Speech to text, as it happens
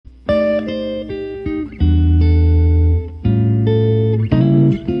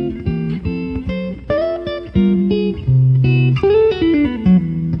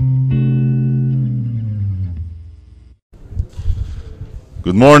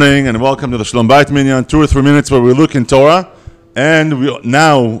Good morning and welcome to the Shalom Bayit Minyan, 2 or 3 minutes where we look in Torah. And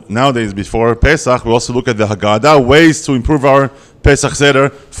nowadays before Pesach, we also look at the Haggadah, ways to improve our Pesach Seder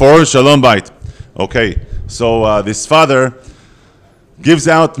for Shalom Bayit. Okay, so this father gives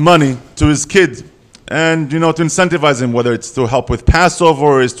out money to his kid and, to incentivize him, whether it's to help with Passover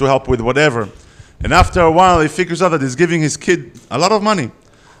or is to help with whatever. And after a while, he figures out that he's giving his kid a lot of money.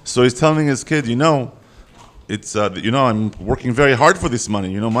 So he's telling his kid, I'm working very hard for this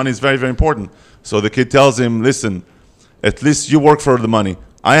money. Money is very, very important. So the kid tells him, listen, at least you work for the money.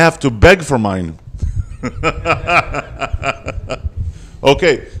 I have to beg for mine.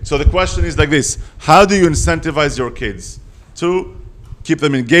 Okay, so the question is like this. How do you incentivize your kids to keep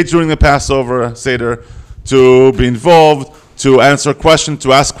them engaged during the Passover Seder, to be involved, to answer questions,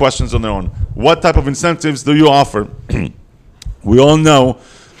 to ask questions on their own? What type of incentives do you offer? We all know,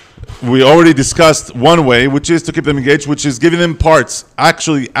 we already discussed one way, which is to keep them engaged, which is giving them parts,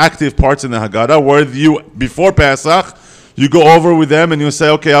 actually active parts in the Haggadah, where before Pesach, you go over with them and you say,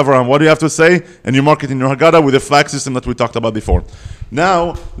 okay, Avraham, what do you have to say? And you mark it in your Haggadah with the flag system that we talked about before.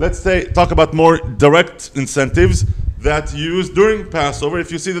 Now, let's talk about more direct incentives that you use during Passover.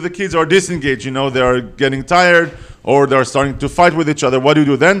 If you see that the kids are disengaged, they are getting tired or they're starting to fight with each other, what do you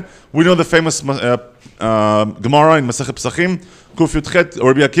do then? We know the famous Gemara in Masechet Pesachim, Kuf Yudchet,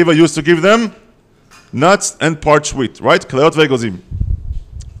 Rabbi Akiva used to give them nuts and parched wheat, right? Kleot ve'egozim.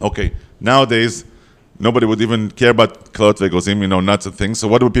 Okay, nowadays, nobody would even care about kleot ve'egozim, nuts and things. So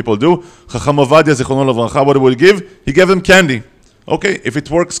what do people do? Chacham Ovadia Zichrono Livracha, what would he give? He gave them candy. Okay, if it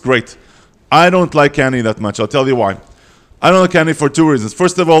works, great. I don't like candy that much. I'll tell you why. I don't like candy for two reasons.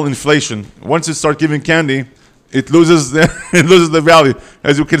 First of all, inflation. Once you start giving candy, it loses the value.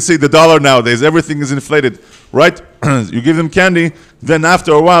 As you can see, the dollar nowadays, everything is inflated, right? You give them candy, then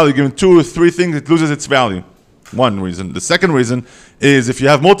after a while, you give them 2 or 3 things, it loses its value. One reason. The second reason is if you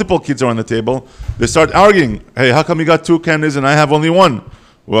have multiple kids around the table, they start arguing. Hey, how come you got 2 candies and I have only 1?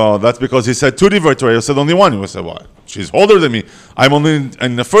 Well, that's because he said 2 divrei Torah. You said only 1. You said, well, she's older than me. I'm only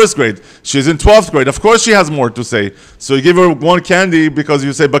in the 1st grade. She's in 12th grade. Of course she has more to say. So you give her 1 candy because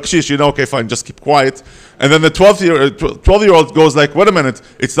you say bakshish. Okay, fine, just keep quiet. And then the 12-year-old goes like, wait a minute,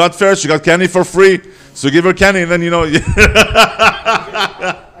 it's not fair. She got candy for free. So you give her candy and then,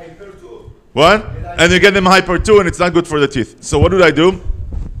 What? And you get them hyper too, and it's not good for the teeth. So what did I do?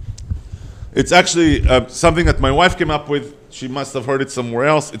 It's actually something that my wife came up with. She must have heard it somewhere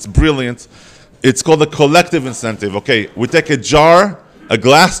else. It's brilliant. It's called a collective incentive. Okay, we take a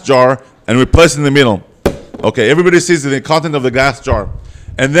glass jar, and we place it in the middle. Okay, everybody sees the content of the glass jar.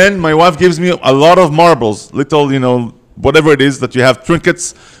 And then my wife gives me a lot of marbles, little, whatever it is that you have,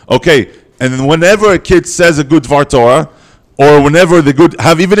 trinkets. Okay, and then whenever a kid says a good Dvar Torah, or whenever they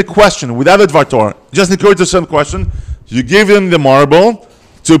have even a question without a Dvar Torah, just encourage a certain question, you give them the marble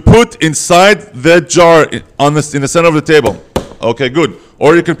to put inside the jar in the center of the table. Okay, good.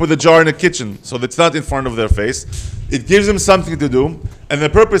 Or you can put the jar in the kitchen so that it's not in front of their face. It gives them something to do. And the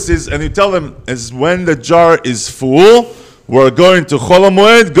purpose is, and you tell them, is when the jar is full, we're going to Chol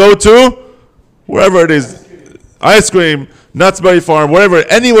HaMoed, go to wherever it is. Ice cream, Knott's Farm, wherever.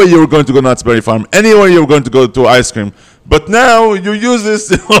 Anywhere you're going to go Knott's Farm. Anywhere you're going to go to ice cream. But now you use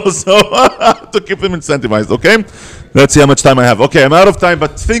this also to keep them incentivized, okay? Let's see how much time I have. Okay, I'm out of time,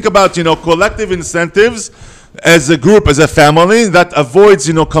 but think about, collective incentives as a group, as a family, that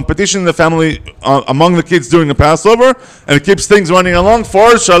avoids, competition in the family among the kids during the Passover, and it keeps things running along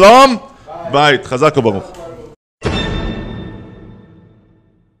for Shalom Bayit. Chazak u'baruch.